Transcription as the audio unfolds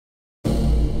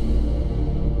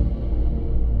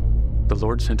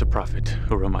Lord sent a prophet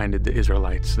who reminded the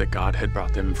Israelites that God had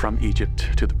brought them from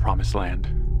Egypt to the Promised Land.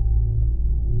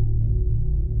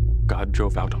 God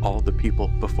drove out all the people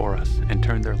before us and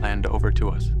turned their land over to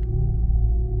us.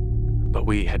 But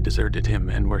we had deserted him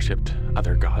and worshipped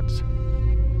other gods.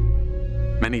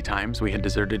 Many times we had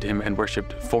deserted him and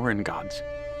worshipped foreign gods.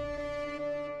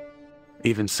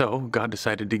 Even so, God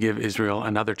decided to give Israel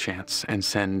another chance and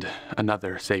send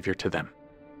another savior to them.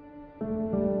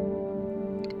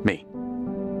 Me.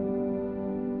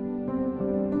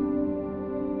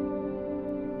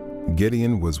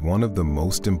 Gideon was one of the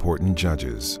most important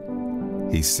judges.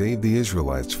 He saved the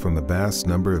Israelites from the vast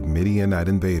number of Midianite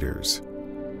invaders.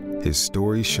 His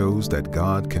story shows that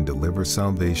God can deliver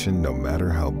salvation no matter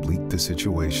how bleak the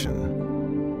situation.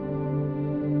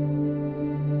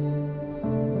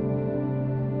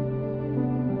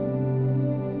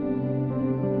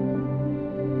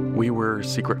 We were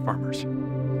secret farmers.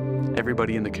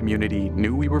 Everybody in the community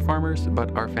knew we were farmers,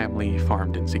 but our family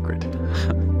farmed in secret.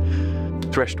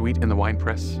 Threshed wheat in the wine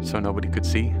press so nobody could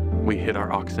see. We hid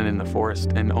our oxen in the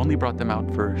forest and only brought them out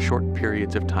for short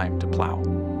periods of time to plow.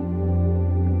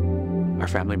 Our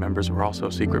family members were also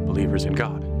secret believers in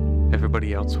God.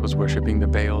 Everybody else was worshiping the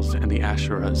Baals and the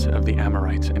Asherahs of the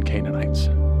Amorites and Canaanites.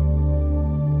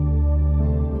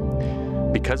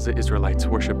 Because the Israelites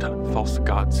worshipped false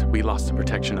gods, we lost the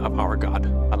protection of our God,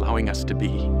 allowing us to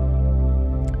be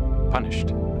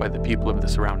punished by the people of the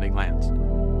surrounding lands.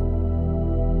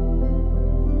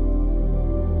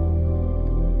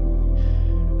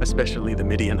 Especially the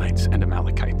Midianites and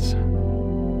Amalekites.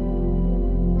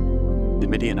 The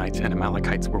Midianites and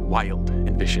Amalekites were wild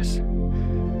and vicious.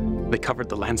 They covered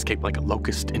the landscape like a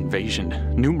locust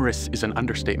invasion. Numerous is an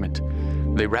understatement.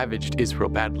 They ravaged Israel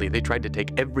badly. They tried to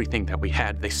take everything that we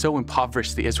had. They so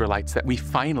impoverished the Israelites that we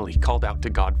finally called out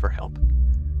to God for help.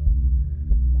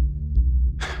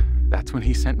 That's when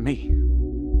he sent me.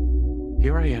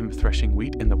 Here I am threshing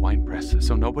wheat in the winepress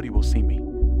so nobody will see me.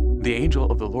 The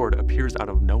angel of the Lord appears out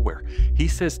of nowhere. He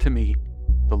says to me,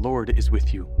 "The Lord is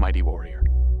with you, mighty warrior."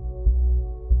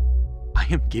 I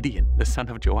am Gideon, the son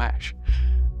of Joash.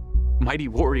 Mighty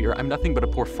warrior, I'm nothing but a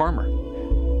poor farmer.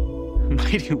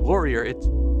 Mighty warrior, it's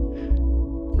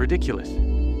ridiculous.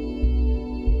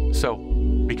 So,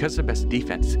 because the best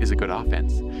defense is a good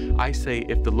offense, I say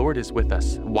if the Lord is with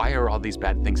us, why are all these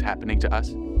bad things happening to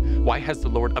us? Why has the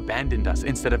Lord abandoned us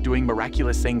instead of doing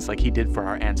miraculous things like he did for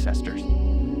our ancestors?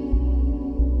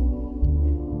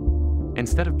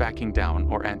 Instead of backing down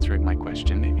or answering my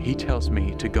question, he tells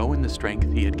me to go in the strength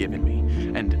he had given me,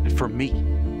 and for me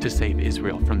to save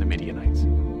Israel from the Midianites.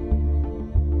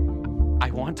 I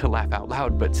want to laugh out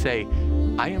loud, but say,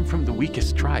 I am from the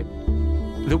weakest tribe,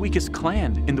 the weakest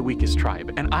clan in the weakest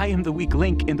tribe, and I am the weak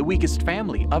link in the weakest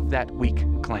family of that weak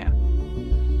clan.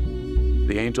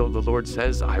 The angel of the Lord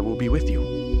says, I will be with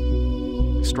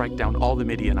you. Strike down all the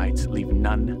Midianites, leave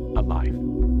none alive.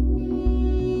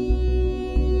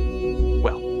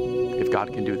 If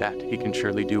God can do that, he can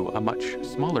surely do a much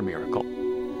smaller miracle.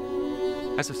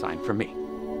 As a sign from me,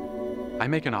 I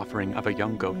make an offering of a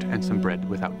young goat and some bread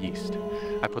without yeast.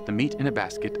 I put the meat in a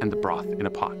basket and the broth in a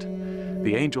pot.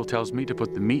 The angel tells me to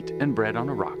put the meat and bread on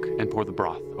a rock and pour the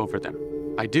broth over them.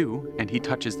 I do, and he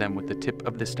touches them with the tip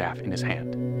of the staff in his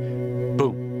hand.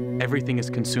 Boom! Everything is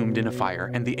consumed in a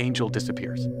fire, and the angel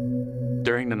disappears.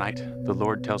 During the night, the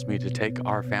Lord tells me to take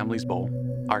our family's bowl,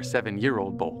 our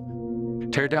 7-year-old bowl,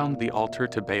 tear down the altar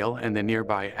to Baal and the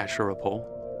nearby Asherah pole,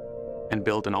 and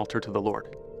build an altar to the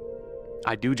Lord.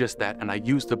 I do just that, and I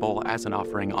use the bowl as an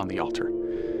offering on the altar.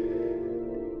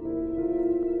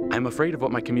 I'm afraid of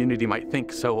what my community might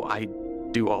think, so I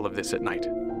do all of this at night.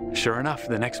 Sure enough,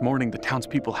 the next morning, the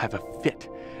townspeople have a fit.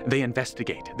 They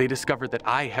investigate. They discover that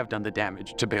I have done the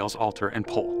damage to Baal's altar and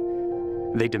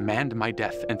pole. They demand my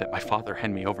death and that my father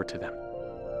hand me over to them.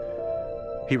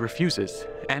 He refuses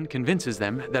and convinces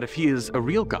them that if he is a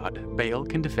real god, Baal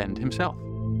can defend himself.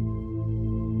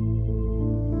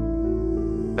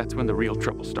 That's when the real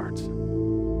trouble starts.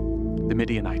 The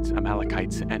Midianites,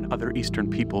 Amalekites, and other eastern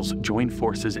peoples join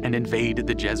forces and invade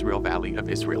the Jezreel Valley of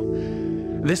Israel.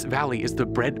 This valley is the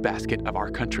breadbasket of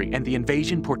our country, and the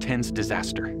invasion portends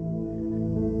disaster.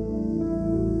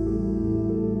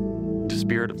 The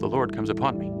Spirit of the Lord comes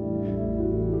upon me.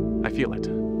 I feel it.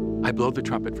 I blow the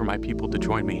trumpet for my people to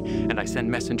join me, and I send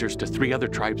messengers to 3 other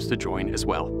tribes to join as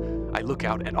well. I look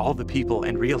out at all the people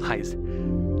and realize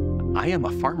I am a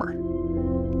farmer,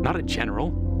 not a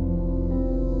general.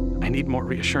 I need more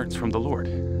reassurance from the Lord.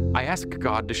 I ask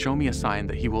God to show me a sign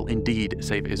that he will indeed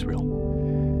save Israel.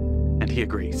 And he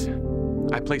agrees.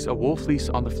 I place a wool fleece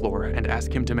on the floor and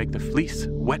ask him to make the fleece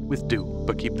wet with dew,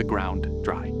 but keep the ground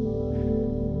dry.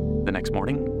 The next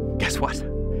morning, guess what?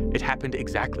 It happened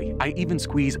exactly. I even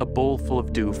squeeze a bowl full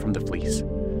of dew from the fleece.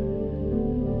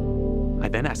 I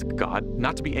then ask God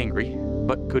not to be angry,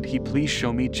 but could he please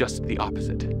show me just the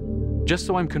opposite, just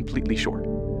so I'm completely sure.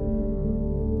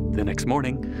 The next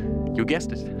morning, you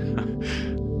guessed it.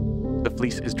 The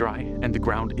fleece is dry and the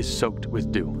ground is soaked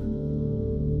with dew.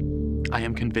 I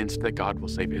am convinced that God will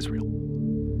save Israel.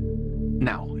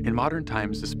 Now, in modern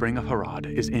times, the Spring of Harod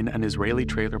is in an Israeli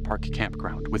trailer park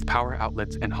campground with power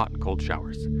outlets and hot and cold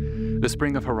showers. The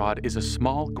Spring of Harod is a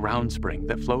small ground spring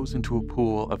that flows into a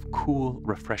pool of cool,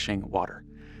 refreshing water.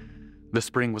 The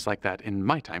spring was like that in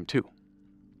my time, too.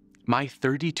 My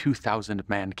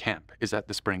 32,000-man camp is at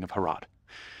the Spring of Harod.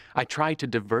 I try to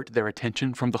divert their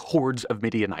attention from the hordes of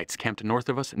Midianites camped north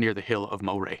of us near the hill of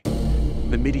Moreh.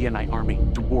 The Midianite army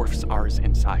dwarfs ours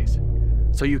in size.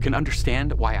 So you can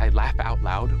understand why I laugh out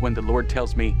loud when the Lord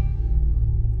tells me,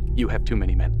 "You have too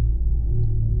many men."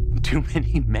 Too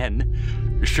many men?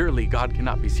 Surely God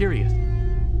cannot be serious.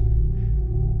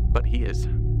 But he is.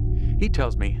 He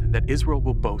tells me that Israel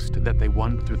will boast that they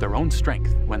won through their own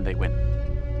strength when they win.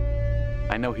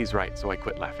 I know he's right, so I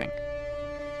quit laughing.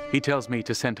 He tells me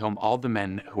to send home all the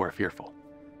men who are fearful.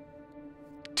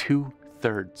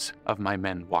 2/3 of my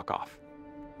men walk off.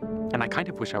 And I kind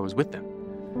of wish I was with them.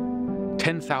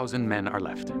 10,000 men are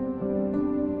left.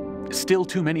 Still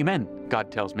too many men,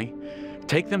 God tells me.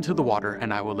 Take them to the water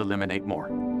and I will eliminate more.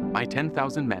 My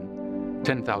 10,000 men,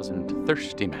 10,000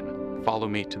 thirsty men, follow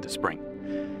me to the spring.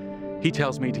 He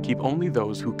tells me to keep only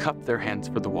those who cup their hands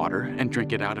for the water and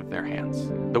drink it out of their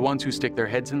hands. The ones who stick their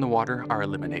heads in the water are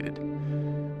eliminated.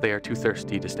 They are too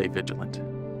thirsty to stay vigilant.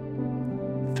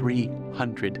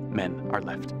 300 men are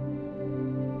left.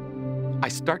 I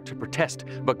start to protest,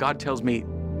 but God tells me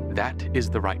that is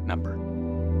the right number.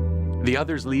 The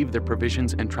others leave their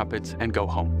provisions and trumpets and go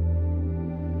home.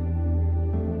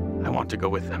 I want to go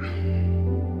with them.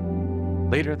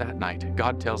 Later that night,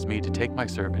 God tells me to take my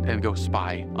servant and go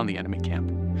spy on the enemy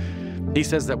camp. He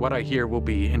says that what I hear will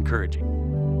be encouraging.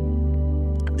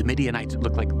 The Midianites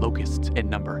look like locusts in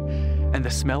number, and the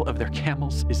smell of their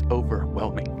camels is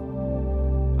overwhelming.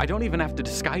 I don't even have to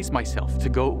disguise myself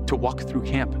to walk through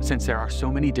camp, since there are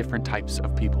so many different types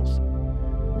of peoples.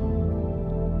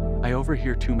 I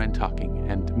overhear two men talking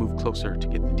and move closer to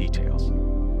get the details.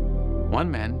 One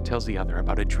man tells the other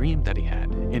about a dream that he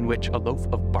had, in which a loaf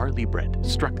of barley bread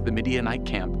struck the Midianite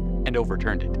camp and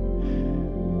overturned it.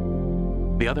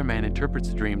 The other man interprets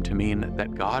the dream to mean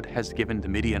that God has given the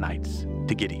Midianites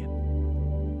to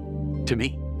Gideon. To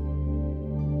me,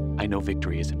 I know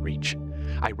victory is in reach.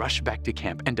 I rush back to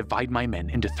camp and divide my men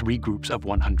into 3 groups of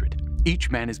 100.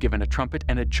 Each man is given a trumpet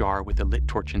and a jar with a lit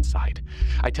torch inside.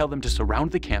 I tell them to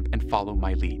surround the camp and follow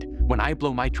my lead. When I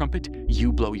blow my trumpet,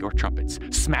 you blow your trumpets.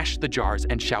 Smash the jars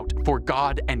and shout, "For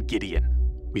God and Gideon."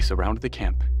 We surround the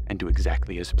camp and do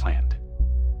exactly as planned.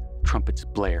 Trumpets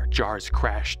blare, jars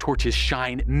crash, torches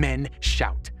shine, men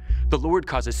shout. The Lord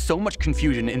causes so much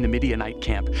confusion in the Midianite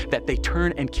camp that they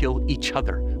turn and kill each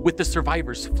other, with the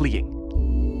survivors fleeing.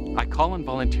 I call on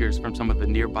volunteers from some of the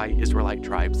nearby Israelite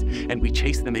tribes, and we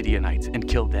chase the Midianites and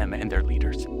kill them and their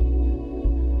leaders.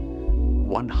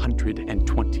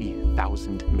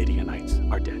 120,000 Midianites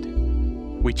are dead.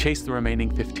 We chase the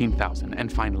remaining 15,000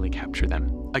 and finally capture them,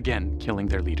 again killing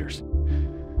their leaders.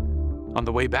 On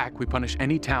the way back, we punish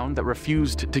any town that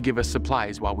refused to give us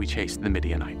supplies while we chased the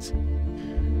Midianites.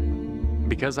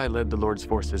 Because I led the Lord's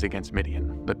forces against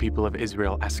Midian, the people of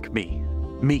Israel ask me,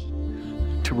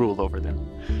 to rule over them.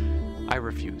 I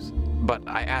refuse, but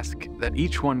I ask that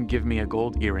each one give me a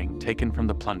gold earring taken from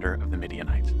the plunder of the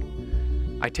Midianites.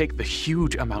 I take the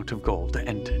huge amount of gold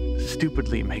and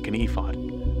stupidly make an ephod,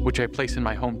 which I place in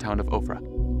my hometown of Ophrah.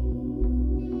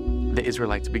 The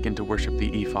Israelites begin to worship the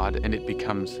ephod, and it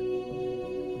becomes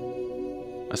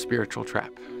a spiritual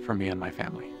trap for me and my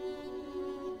family.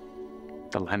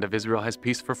 The land of Israel has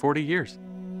peace for 40 years.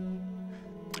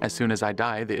 As soon as I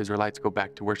die, the Israelites go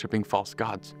back to worshiping false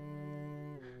gods.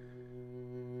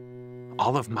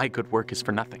 All of my good work is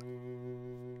for nothing.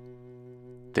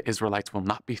 The Israelites will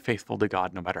not be faithful to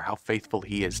God no matter how faithful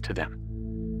He is to them.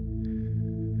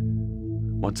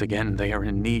 Once again, they are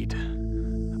in need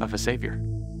of a Savior.